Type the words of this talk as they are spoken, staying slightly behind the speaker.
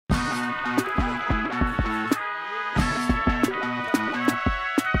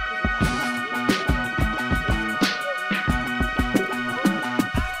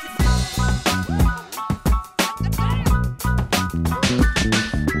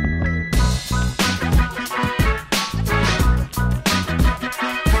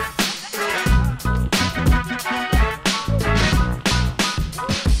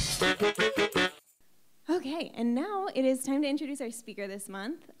introduce our speaker this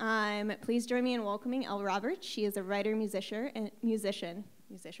month. Please join me in welcoming Elle Roberts. She is a writer, musician,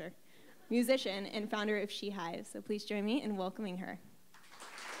 and founder of Shehive. So please join me in welcoming her.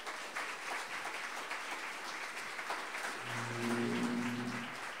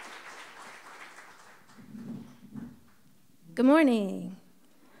 Good morning.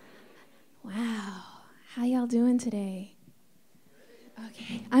 Wow, how y'all doing today?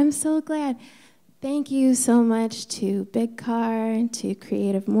 Okay, I'm so glad. Thank you so much to Big Car, to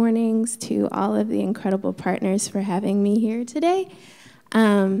Creative Mornings, to all of the incredible partners for having me here today.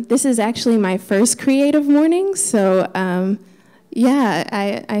 This is actually my first Creative Mornings, so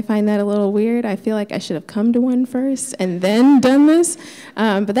yeah, I find that a little weird. I feel like I should have come to one first and then done this,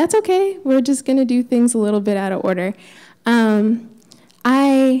 but that's okay. We're just gonna do things a little bit out of order.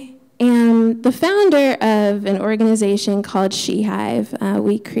 I am the founder of an organization called Shehive.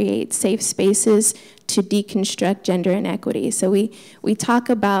 We create safe spaces to deconstruct gender inequity. So we talk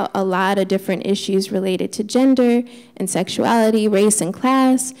about a lot of different issues related to gender and sexuality, race and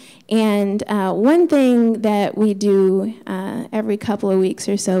class. And one thing that we do every couple of weeks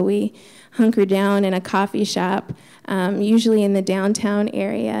or so, we hunker down in a coffee shop, usually in the downtown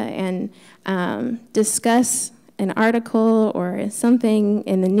area, and discuss an article or something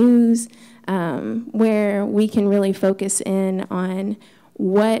in the news where we can really focus in on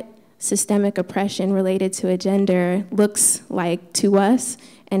what systemic oppression related to a gender looks like to us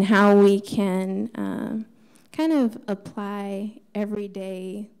and how we can kind of apply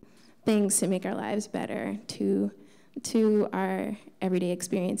everyday things to make our lives better to our everyday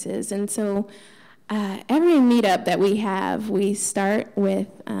experiences. And so every meetup that we have, we start with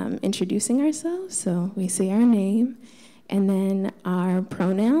introducing ourselves. So we say our name and then our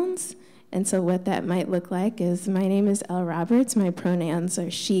pronouns. And so what that might look like is, my name is Elle Roberts. My pronouns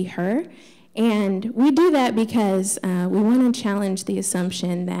are she, her. And we do that because we want to challenge the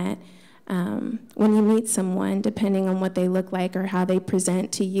assumption that when you meet someone, depending on what they look like or how they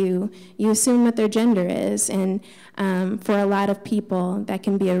present to you, you assume what their gender is. And for a lot of people, that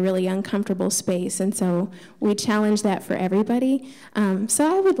can be a really uncomfortable space. And so we challenge that for everybody.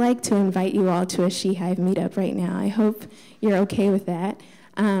 So I would like to invite you all to a Shehive meetup right now. I hope you're okay with that.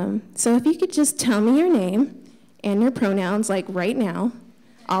 So if you could just tell me your name and your pronouns, like right now,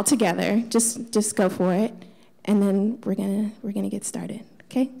 all together, just go for it. And then we're gonna get started.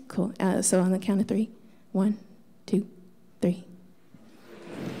 Okay, cool. So on the count of 3, 1, 2, 3.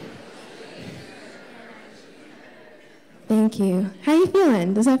 Thank you. How you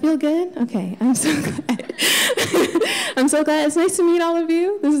feeling? Does that feel good? Okay, I'm so glad. I'm so glad. It's nice to meet all of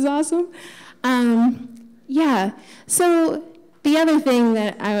you. This is awesome. Yeah, so the other thing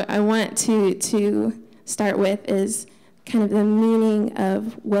that I want to start with is kind of the meaning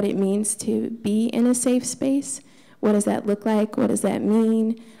of what it means to be in a safe space. What does that look like? What does that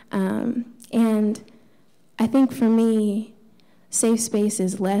mean? And I think for me, safe space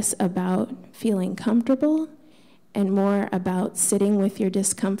is less about feeling comfortable and more about sitting with your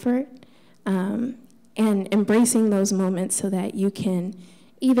discomfort and embracing those moments so that you can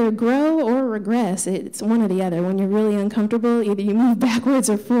either grow or regress. It's one or the other. When you're really uncomfortable, either you move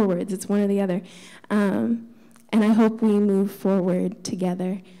backwards or forwards. It's one or the other. And I hope we move forward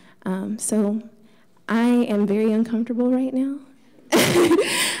together. So I am very uncomfortable right now.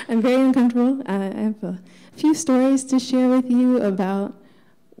 I'm very uncomfortable. I have a few stories to share with you about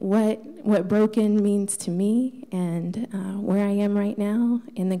what broken means to me and where I am right now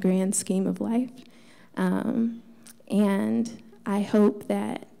in the grand scheme of life. And I hope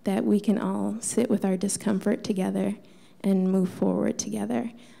that we can all sit with our discomfort together and move forward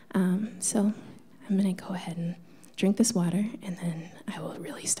together. So I'm going to go ahead and drink this water, and then I will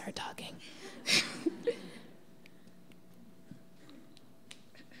really start talking.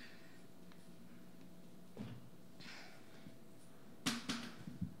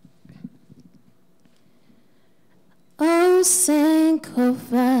 Oh,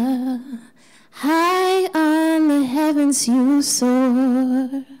 Sankofa, high on the heavens you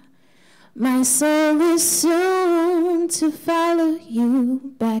soar. My soul is soon to follow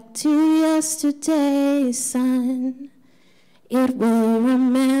you back to yesterday's sun. It will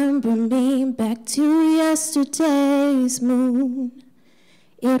remember me back to yesterday's moon.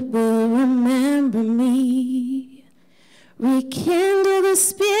 It will remember me. Rekindle the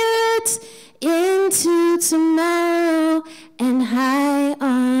spirits into tomorrow and high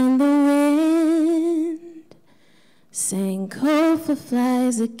on the wind. Sankofa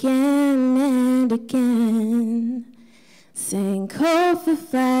flies again and again. Sankofa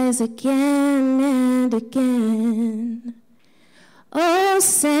flies again and again. Oh,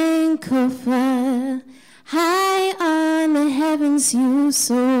 Sankofa, High on the heavens you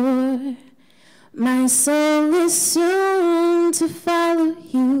soar. My soul is soon to follow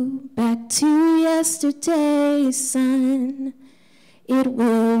you back to yesterday's sun. It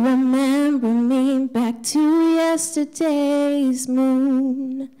will remember me back to yesterday's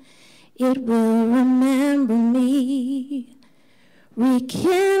moon. It will remember me.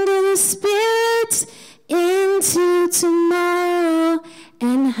 Rekindle the spirits into tomorrow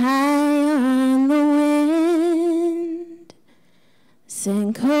and high on the wind.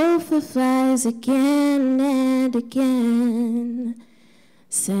 Sankofa flies again and again.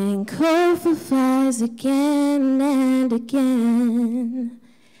 Sankofa flies again and again.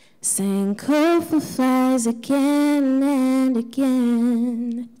 Sankofa flies again and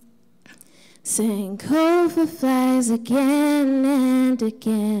again. Sankofa flies again and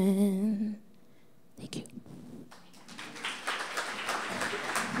again. Thank you.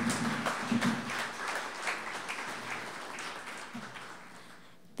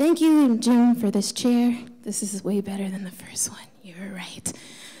 Thank you, Jim, for this chair. This is way better than the first one. You were right.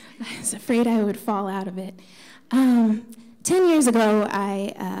 I was afraid I would fall out of it. 10 years ago,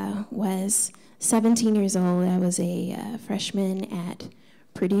 I was 17 years old. I was a freshman at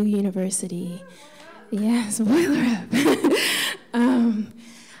Purdue University. Yeah, spoiler up.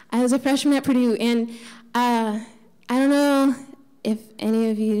 I was a freshman at Purdue, and I don't know if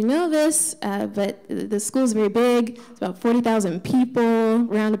any of you know this, but the school's very big. It's about 40,000 people,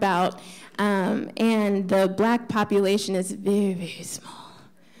 roundabout, and the black population is very, very small.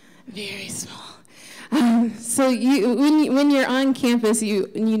 Very small. So when you're on campus, you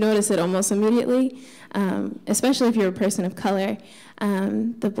notice it almost immediately, especially if you're a person of color.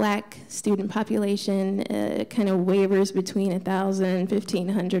 The black student population kind of wavers between 1,000,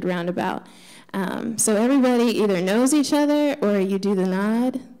 1,500 roundabout. So everybody either knows each other or you do the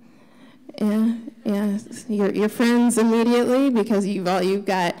nod. Yeah, you're friends immediately because you've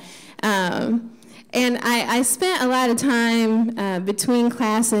got. And I spent a lot of time between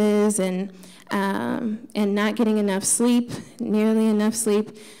classes and not getting enough sleep, nearly enough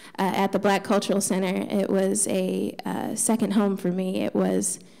sleep, at the Black Cultural Center. It was a second home for me. It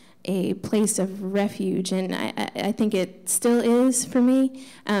was a place of refuge, and I think it still is for me,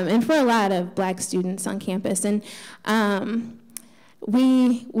 and for a lot of black students on campus. And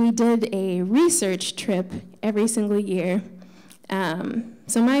we did a research trip every single year.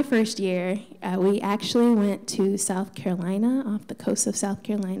 So my first year, we actually went to South Carolina, off the coast of South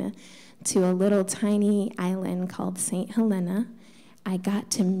Carolina, to a little tiny island called St. Helena. I got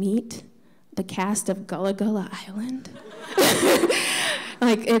to meet the cast of Gullah Gullah Island.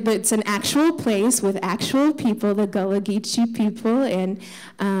 Like, it's an actual place with actual people, the Gullah Geechee people, and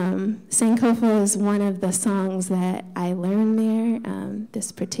Sankofa is one of the songs that I learned there.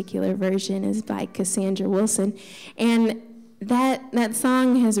 This particular version is by Cassandra Wilson, and that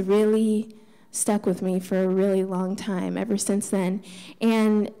song has really stuck with me for a really long time, ever since then.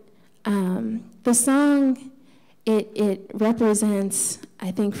 And the song, it represents,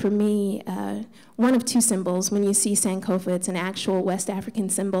 I think for me, one of two symbols. When you see Sankofa, it's an actual West African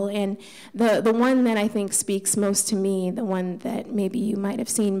symbol. And the one that I think speaks most to me, the one that maybe you might have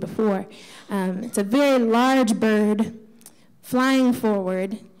seen before, it's a very large bird flying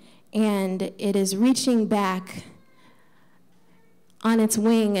forward, and it is reaching back. On its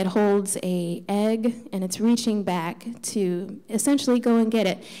wing, it holds an egg, and it's reaching back to essentially go and get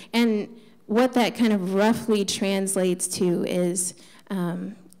it. And what that kind of roughly translates to is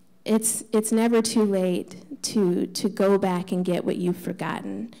it's never too late to go back and get what you've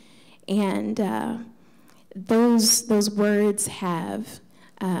forgotten. And those words have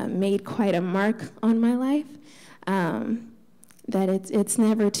made quite a mark on my life, that it's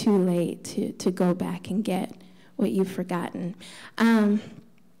never too late to go back and get what you've forgotten.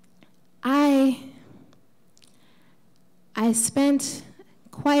 I spent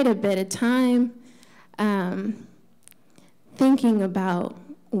quite a bit of time thinking about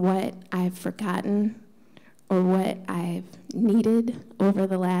what I've forgotten or what I've needed over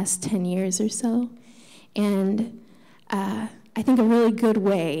the last 10 years or so. And I think a really good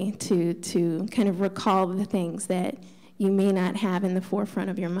way to kind of recall the things that you may not have in the forefront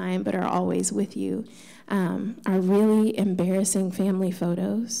of your mind but are always with you are really embarrassing family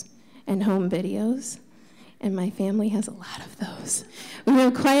photos and home videos. And my family has a lot of those. We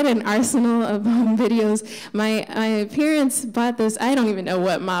have quite an arsenal of home videos. My parents bought this, I don't even know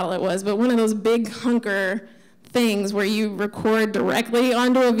what model it was, but one of those big hunker things where you record directly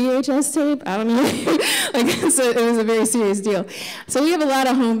onto a VHS tape. I don't know. So it was a very serious deal. So we have a lot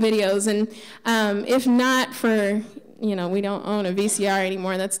of home videos, and if not for you know, we don't own a VCR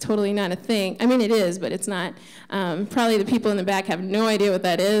anymore. That's totally not a thing. I mean, it is, but it's not. Probably the people in the back have no idea what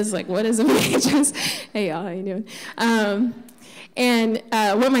that is. Like, what is a VHS? Hey, y'all, how you doing? And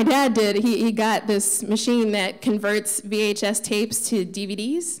what my dad did, he got this machine that converts VHS tapes to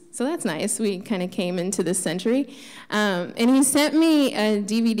DVDs. So that's nice. We kind of came into this century. And he sent me a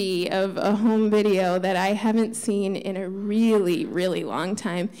DVD of a home video that I haven't seen in a really, really long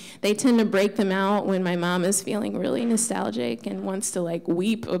time. They tend to break them out when my mom is feeling really nostalgic and wants to like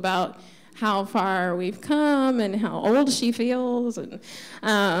weep about how far we've come and how old she feels. And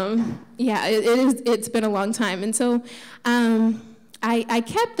yeah, it's been a long time. And so I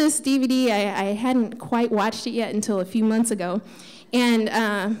kept this DVD. I hadn't quite watched it yet until a few months ago. And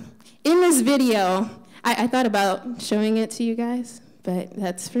in this video, I thought about showing it to you guys, but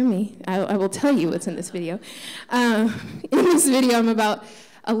that's for me. I will tell you what's in this video. In this video, I'm about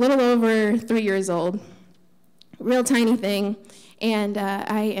a little over 3 years old, real tiny thing, and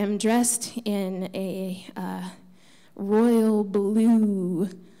I am dressed in a royal blue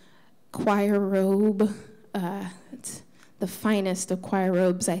choir robe. It's the finest of choir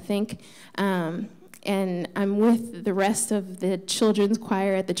robes, I think. And I'm with the rest of the children's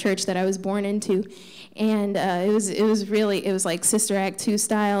choir at the church that I was born into, and it was like Sister Act 2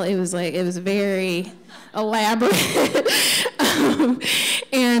 style. It was very elaborate.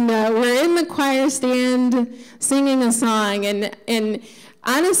 And we're in the choir stand singing a song, and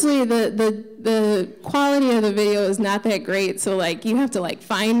honestly, the quality of the video is not that great. So like you have to like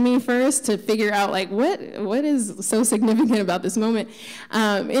find me first to figure out like what is so significant about this moment.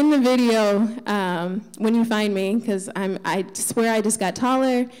 In the video, when you find me, because I swear I just got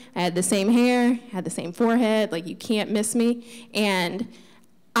taller. I had the same hair, had the same forehead. Like you can't miss me, and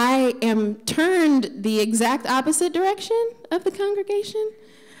I am turned the exact opposite direction of the congregation.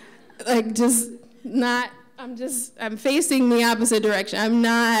 Like just not. I'm facing the opposite direction. I'm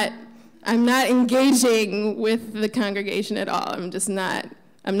not engaging with the congregation at all. I'm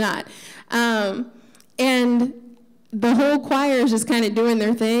not. And the whole choir is just kind of doing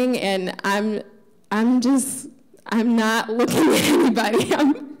their thing, and I'm not looking at anybody.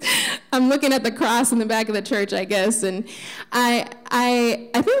 I'm looking at the cross in the back of the church, I guess. And I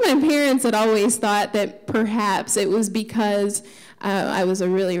think my parents had always thought that perhaps it was because I was a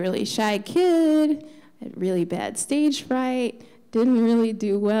really, really shy kid, had really bad stage fright, didn't really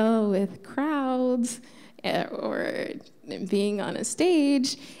do well with crowds or being on a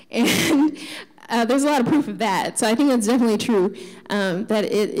stage, and there's a lot of proof of that. So I think that's definitely true, that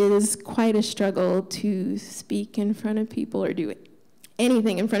it is quite a struggle to speak in front of people or do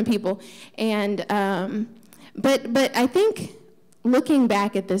anything in front of people. And but I think looking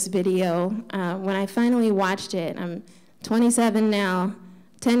back at this video, when I finally watched it, I'm 27 now,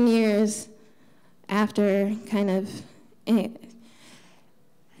 10 years after kind of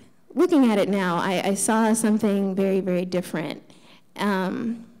looking at it now, I saw something very, very different.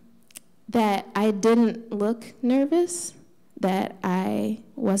 That I didn't look nervous, that I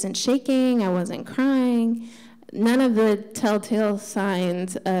wasn't shaking, I wasn't crying, none of the telltale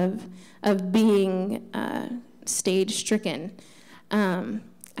signs of being stage stricken. I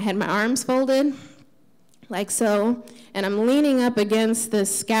had my arms folded, like so, and I'm leaning up against the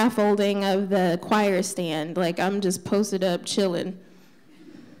scaffolding of the choir stand, like I'm just posted up chilling.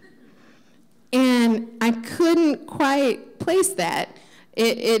 And I couldn't quite place that.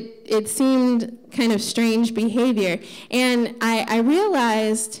 It seemed kind of strange behavior. And I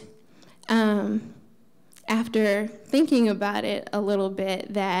realized after thinking about it a little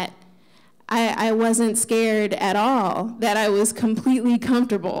bit that I wasn't scared at all, that I was completely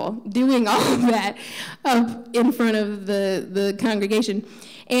comfortable doing all of that up in front of the congregation.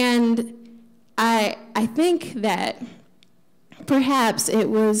 And I think that perhaps it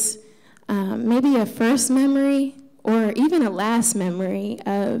was maybe a first memory or even a last memory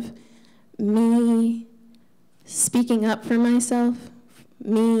of me speaking up for myself,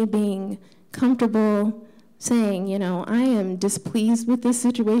 me being comfortable saying, you know, I am displeased with this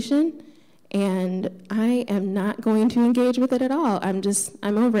situation, and I am not going to engage with it at all.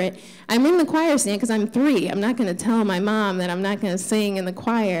 I'm over it. I'm in the choir stand because I'm 3. I'm not going to tell my mom that I'm not going to sing in the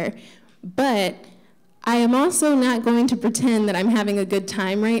choir, but I am also not going to pretend that I'm having a good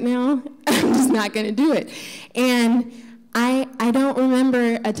time right now. I'm just not going to do it. And I don't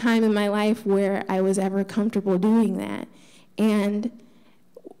remember a time in my life where I was ever comfortable doing that. And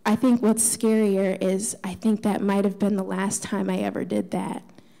I think what's scarier is I think that might have been the last time I ever did that.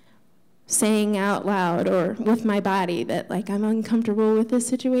 Saying out loud or with my body that like I'm uncomfortable with this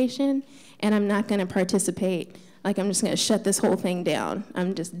situation and I'm not going to participate. Like I'm just going to shut this whole thing down.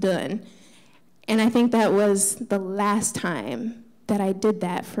 I'm just done. And I think that was the last time that I did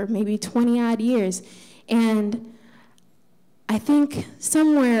that for maybe 20-odd years. And I think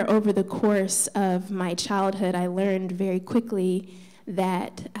somewhere over the course of my childhood, I learned very quickly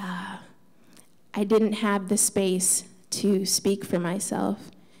that I didn't have the space to speak for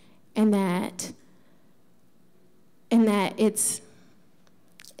myself, and that it's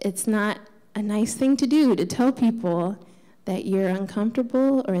not a nice thing to do to tell people that you're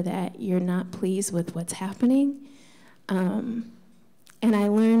uncomfortable or that you're not pleased with what's happening. And I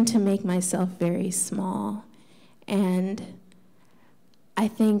learned to make myself very small. And I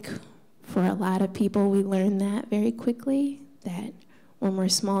think for a lot of people, we learn that very quickly, that when we're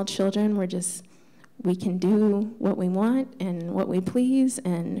small children, we can do what we want and what we please,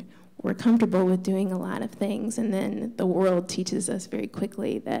 and we're comfortable with doing a lot of things. And then the world teaches us very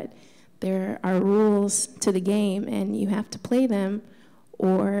quickly that there are rules to the game, and you have to play them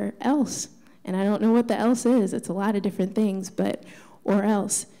or else. And I don't know what the else is. It's a lot of different things, but or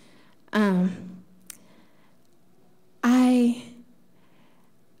else.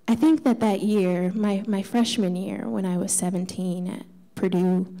 I think that year, my freshman year, when I was 17 at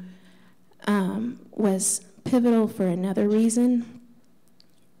Purdue, was pivotal for another reason.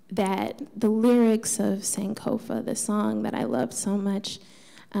 That the lyrics of Sankofa, the song that I loved so much,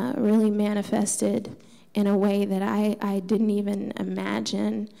 really manifested in a way that I didn't even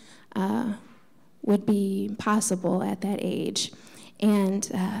imagine would be possible at that age. And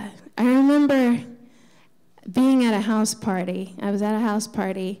I remember being at a house party. I was at a house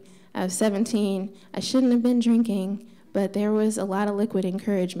party. I was 17. I shouldn't have been drinking, but there was a lot of liquid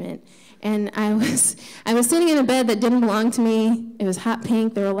encouragement. And I was sitting in a bed that didn't belong to me. It was hot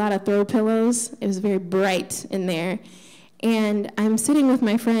pink. There were a lot of throw pillows. It was very bright in there. And I'm sitting with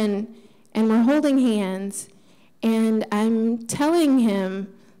my friend, and we're holding hands, and I'm telling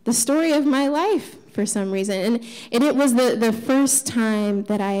him the story of my life for some reason. And it was the first time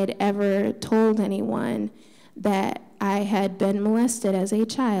that I had ever told anyone that I had been molested as a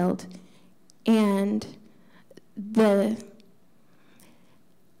child. And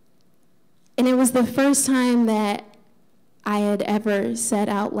it was the first time that I had ever said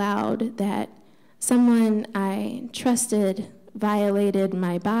out loud that someone I trusted violated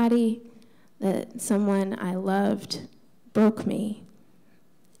my body, that someone I loved broke me,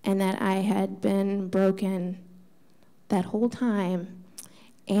 and that I had been broken that whole time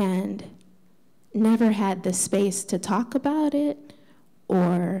and never had the space to talk about it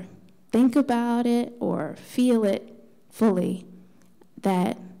or think about it or feel it fully,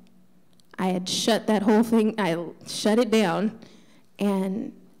 that I had shut that whole thing, I shut it down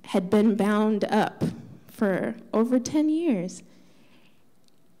and had been bound up for over 10 years.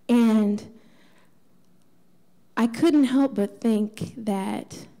 And I couldn't help but think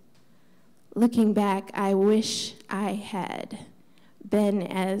that, looking back, I wish I had been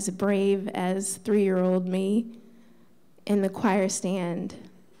as brave as 3-year-old me in the choir stand,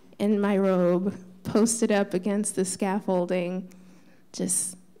 in my robe, posted up against the scaffolding,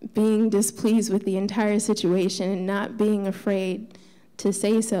 just being displeased with the entire situation and not being afraid to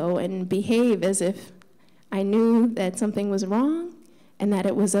say so and behave as if I knew that something was wrong and that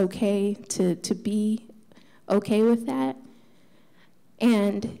it was okay to be okay with that.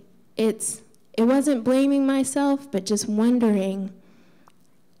 And it wasn't blaming myself, but just wondering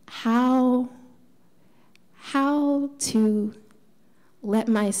how to let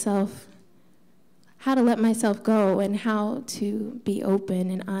myself go and how to be open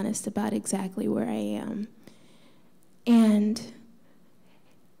and honest about exactly where I am. And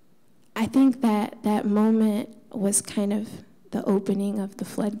I think that moment was kind of the opening of the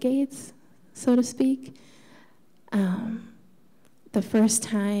floodgates, so to speak. The first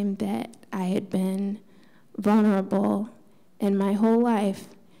time that I had been vulnerable in my whole life,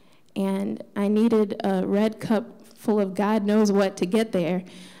 and I needed a red cup full of God knows what to get there.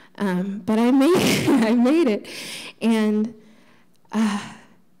 But I made it. I made it. And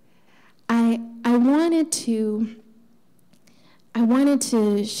I wanted to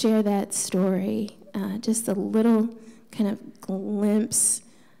share that story, just a little kind of glimpse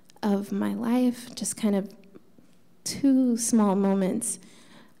of my life, just kind of 2 small moments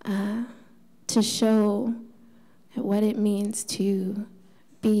to show what it means to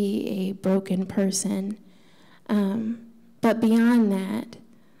be a broken person. But beyond that,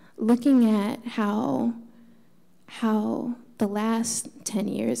 looking at how the last 10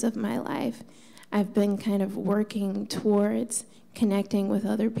 years of my life, I've been kind of working towards connecting with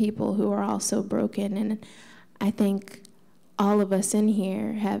other people who are also broken. And I think all of us in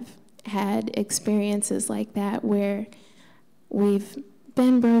here have had experiences like that where we've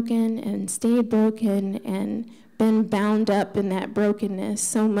been broken and stayed broken and been bound up in that brokenness,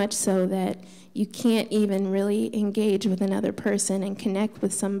 so much so that you can't even really engage with another person and connect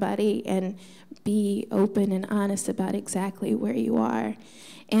with somebody and be open and honest about exactly where you are.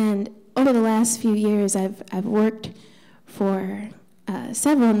 And over the last few years, I've worked for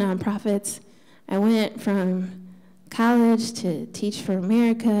several nonprofits. I went from college to Teach for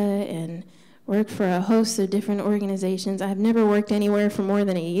America and worked for a host of different organizations. I've never worked anywhere for more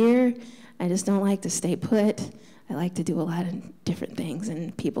than a year. I just don't like to stay put. I like to do a lot of different things,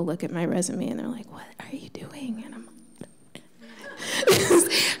 and people look at my resume and they're like, "What are you doing?" And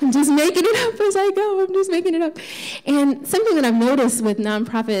I'm just making it up as I go. I'm just making it up. And something that I've noticed with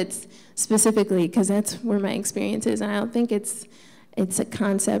nonprofits specifically, because that's where my experience is, and I don't think it's a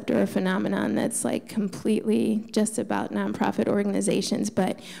concept or a phenomenon that's like completely just about nonprofit organizations,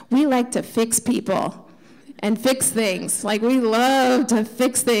 but we like to fix people and fix things. Like, we love to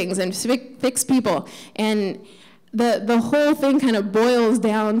fix things and fix people. And the whole thing kind of boils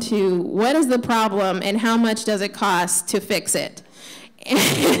down to, what is the problem and how much does it cost to fix it?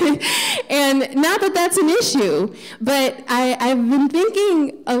 And not that that's an issue, but I've been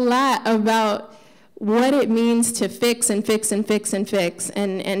thinking a lot about what it means to fix and fix and fix and fix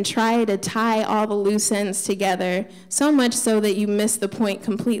and try to tie all the loose ends together, so much so that you miss the point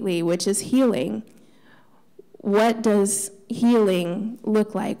completely, which is healing. What does healing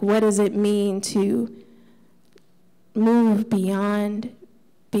look like? What does it mean to move beyond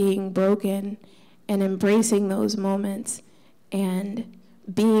being broken and embracing those moments and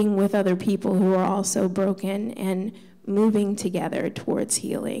being with other people who are also broken and moving together towards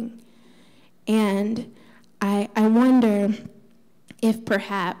healing? And I wonder if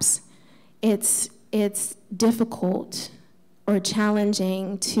perhaps it's difficult or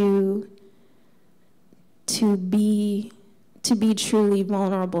challenging to be truly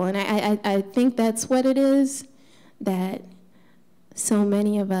vulnerable. And I think that's what it is, that so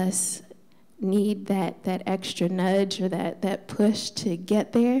many of us need that extra nudge or that push to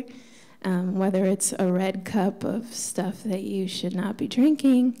get there, whether it's a red cup of stuff that you should not be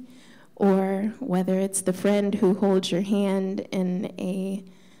drinking, or whether it's the friend who holds your hand in a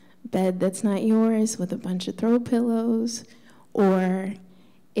bed that's not yours with a bunch of throw pillows, or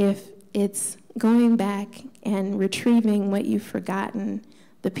if it's going back and retrieving what you've forgotten,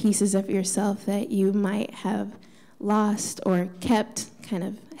 the pieces of yourself that you might have lost or kept kind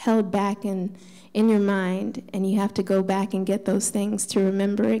of held back in your mind, and you have to go back and get those things to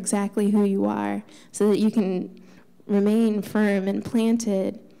remember exactly who you are so that you can remain firm and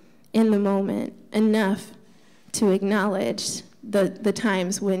planted in the moment enough to acknowledge the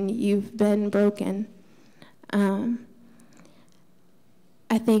times when you've been broken. I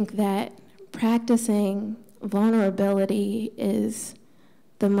think that practicing vulnerability is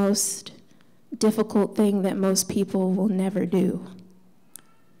the most difficult thing that most people will never do.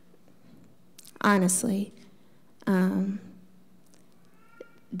 Honestly,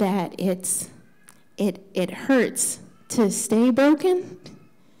 that it hurts to stay broken,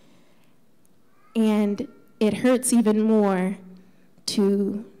 and it hurts even more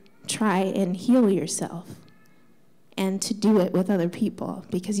to try and heal yourself and to do it with other people,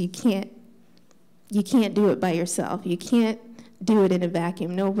 because you can't do it by yourself. You can't do it in a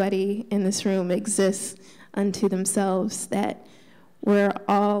vacuum. Nobody in this room exists unto themselves. That we're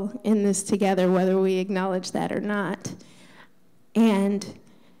all in this together, whether we acknowledge that or not. And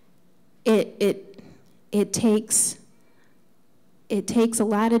it takes a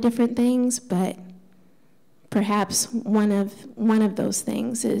lot of different things, but perhaps one of those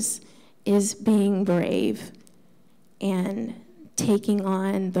things is being brave and taking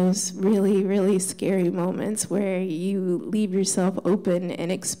on those really, really scary moments where you leave yourself open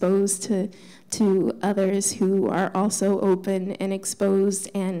and exposed to others who are also open and exposed,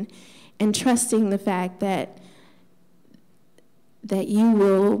 and trusting the fact that you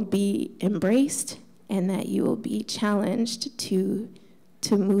will be embraced and that you will be challenged to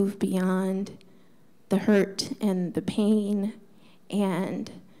move beyond the hurt and the pain,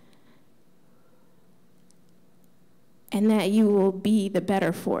 and that you will be the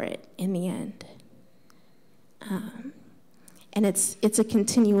better for it in the end. And it's a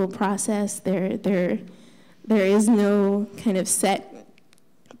continual process. There is no kind of set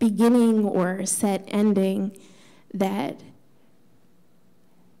beginning or set ending that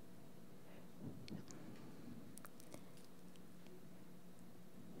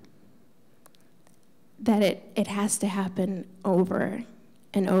it has to happen over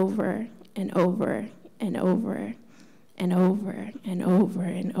and over and over and over and over and over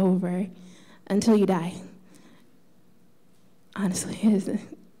and over until you die. honestly,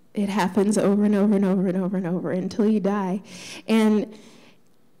 it happens over and over and over and over and over until you die. And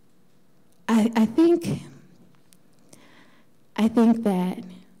I think that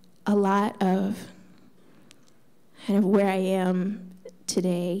a lot of kind of where I am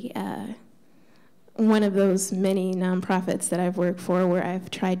today, one of those many nonprofits that I've worked for where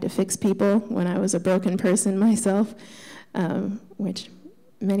I've tried to fix people when I was a broken person myself, which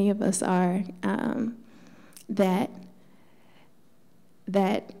many of us are, that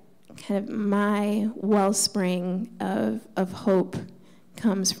kind of my wellspring of hope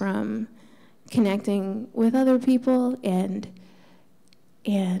comes from connecting with other people and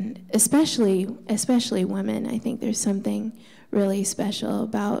especially women. I think there's something really special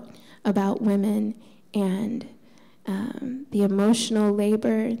about women and the emotional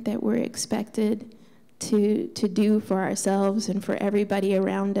labor that we're expected to do for ourselves and for everybody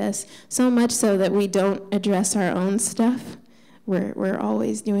around us, so much so that we don't address our own stuff. We're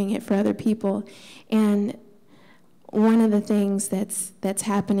always doing it for other people. And one of the things that's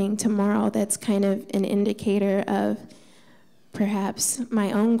happening tomorrow that's kind of an indicator of perhaps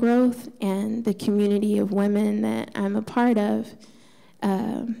my own growth and the community of women that I'm a part of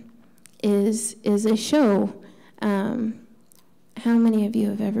is a show. How many of you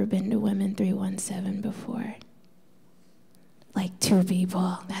have ever been to Women 317 before? Like 2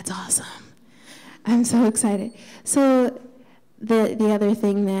 people. That's awesome. I'm so excited. So the other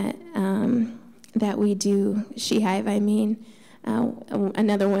thing that we do, Shehive, I mean,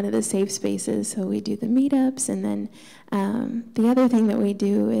 another one of the safe spaces. So we do the meetups, and then the other thing that we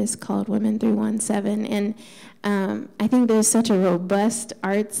do is called Women 317. And I think there's such a robust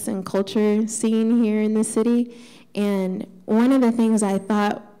arts and culture scene here in the city. And one of the things I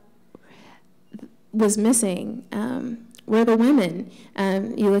thought was missing were the women.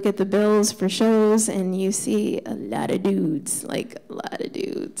 You look at the bills for shows and you see a lot of dudes, like a lot of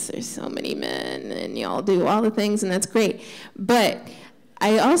dudes. There's so many men and y'all do all the things, and that's great. But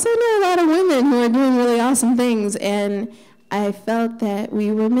I also know a lot of women who are doing really awesome things, and I felt that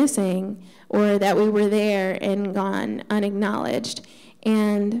we were missing, or that we were there and gone unacknowledged.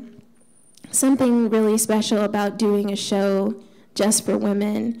 And something really special about doing a show just for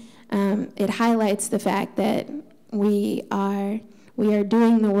women, it highlights the fact that we are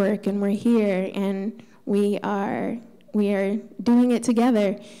doing the work, and we're here, and we are doing it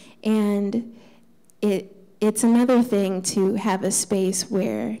together. And it's another thing to have a space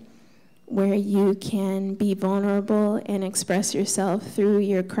where you can be vulnerable and express yourself through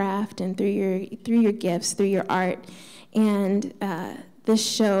your craft and through your gifts, through your art. And this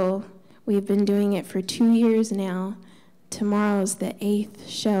show, we've been doing it for 2 years now. Tomorrow's the 8th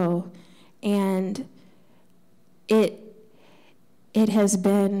show, and it has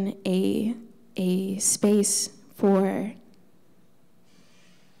been a space for,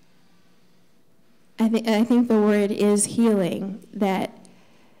 I think the word is healing. That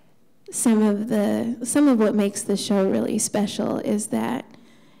some of what makes the show really special is that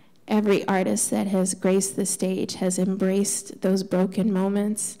every artist that has graced the stage has embraced those broken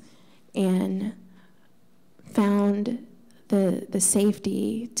moments and found the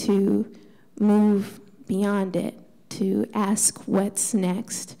safety to move beyond it, to ask what's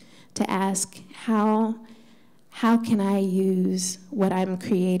next, to ask how can I use what I'm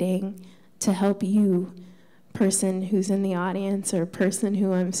creating to help you, person who's in the audience or person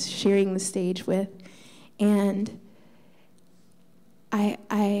who I'm sharing the stage with. And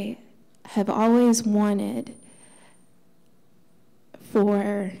I have always wanted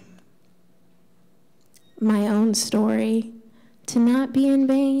for my own story to not be in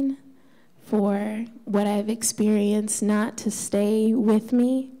vain, for what I've experienced not to stay with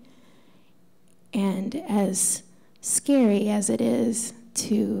me, and as scary as it is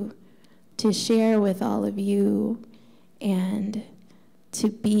to share with all of you, and to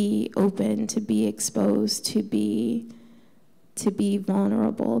be open, to be exposed, to be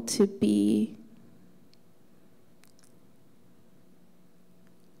vulnerable, to be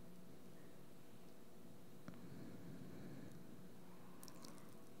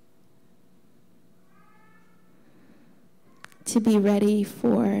ready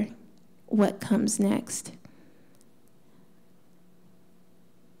for what comes next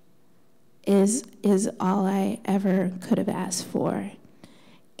is all I ever could have asked for.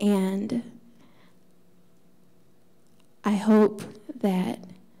 And I hope that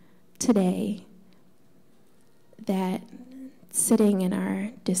today, that sitting in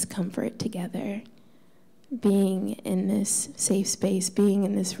our discomfort together, being in this safe space, being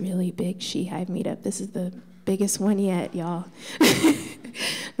in this really big Shehive meetup, this is the biggest one yet, y'all.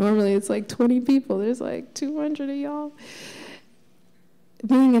 Normally it's like 20 people. There's like 200 of y'all.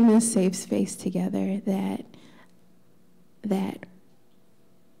 being in this safe space together, that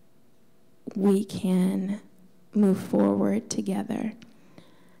we can move forward together.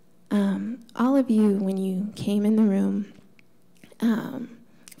 All of you, when you came in the room,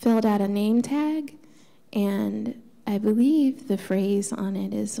 filled out a name tag, and I believe the phrase on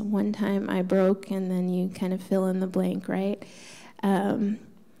it is "one time I broke," and then you kind of fill in the blank, right? I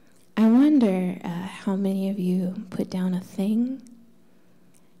wonder how many of you put down a thing,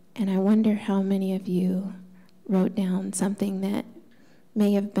 and I wonder how many of you wrote down something that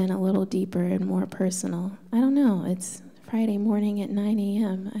may have been a little deeper and more personal. I don't know. It's Friday morning at 9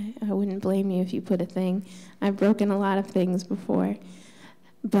 a.m. I wouldn't blame you if you put a thing. I've broken a lot of things before.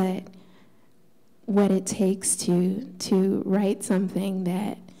 But what it takes to write something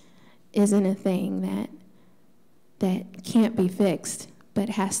that isn't a thing, that can't be fixed, but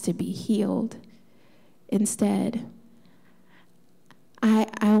has to be healed instead.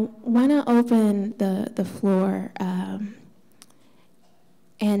 I want to open the floor,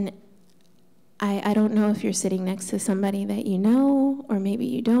 and I don't know if you're sitting next to somebody that you know, or maybe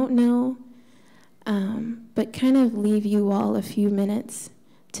you don't know, but kind of leave you all a few minutes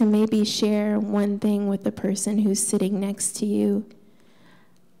to maybe share one thing with the person who's sitting next to you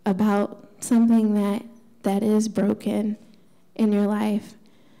about something that is broken in your life,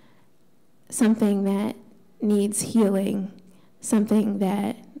 something that needs healing, something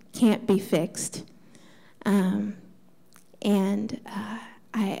that can't be fixed.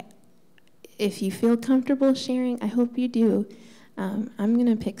 If you feel comfortable sharing, I hope you do. I'm going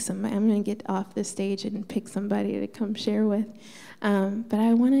to pick somebody. I'm going to get off the stage and pick somebody to come share with. But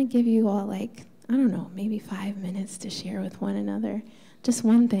I want to give you all, like, I don't know, maybe 5 minutes to share with one another. Just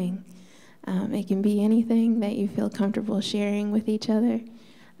one thing. It can be anything that you feel comfortable sharing with each other.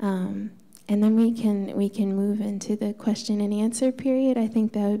 And then we can move into the question and answer period. I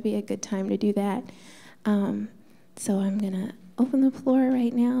think that would be a good time to do that. So I'm going to open the floor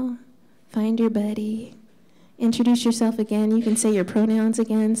right now. Find your buddy. Introduce yourself again. You can say your pronouns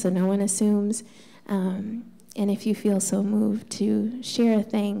again so no one assumes. And if you feel so moved to share a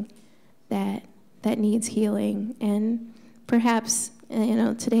thing that needs healing. And perhaps,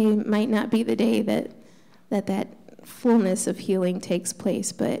 today might not be the day that fullness of healing takes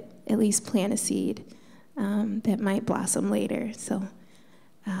place, but at least plant a seed that might blossom later. So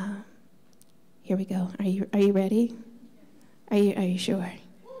here we go. Are you ready? Are you sure?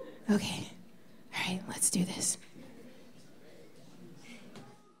 Okay. All right, let's do this.